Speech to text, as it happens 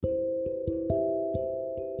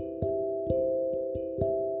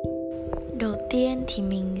Đầu tiên thì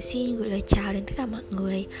mình xin gửi lời chào đến tất cả mọi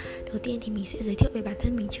người. Đầu tiên thì mình sẽ giới thiệu về bản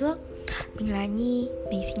thân mình trước. Mình là Nhi,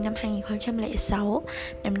 mình sinh năm 2006.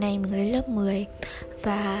 Năm nay mình lên lớp 10.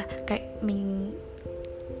 Và mình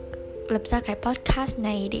lập ra cái podcast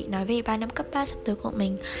này để nói về 3 năm cấp 3 sắp tới của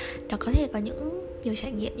mình. Nó có thể có những nhiều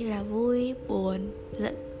trải nghiệm như là vui, buồn,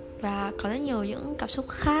 giận và có rất nhiều những cảm xúc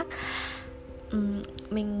khác.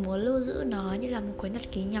 Mình muốn lưu giữ nó như là một cuốn nhật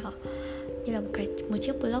ký nhỏ, như là một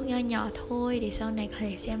chiếc blog nho nhỏ thôi, để sau này có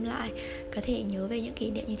thể xem lại, có thể nhớ về những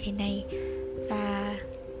kỷ niệm như thế này. Và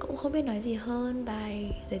cũng không biết nói gì hơn,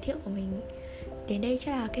 bài giới thiệu của mình đến đây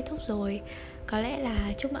chắc là kết thúc rồi. Có lẽ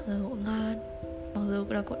là chúc mọi người ngủ ngon, mặc dù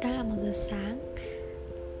nó cũng đã là 1 giờ sáng.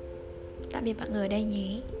 Tạm biệt mọi người ở đây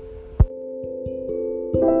nhé.